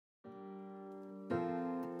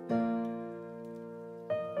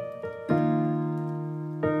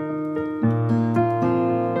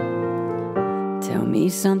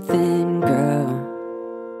something, girl.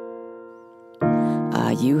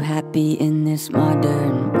 Are you happy in this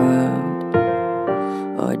modern world?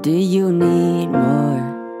 Or do you need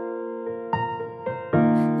more?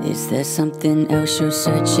 Is there something else you're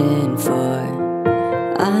searching for?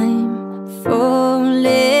 I'm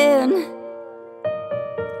falling.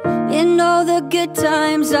 In all the good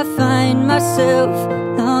times I find myself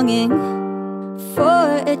longing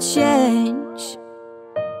for a change,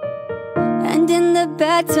 and in the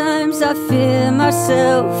bad times I fear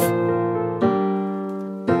myself.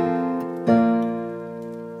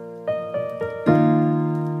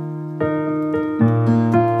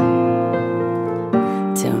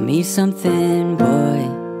 Tell me something, boy.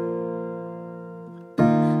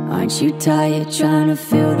 Aren't you tired trying to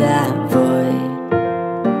fill that void?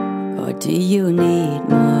 Or do you need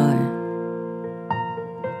more?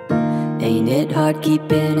 Ain't it hard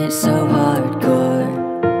keeping it so hardcore?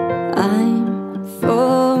 I'm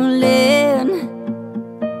falling.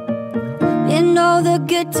 In all the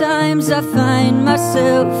good times I find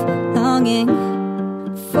myself longing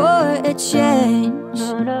for a change,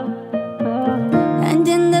 and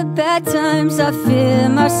in the bad times I fear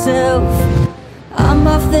myself. I'm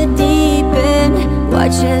off the deep end,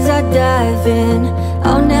 watch as I dive in.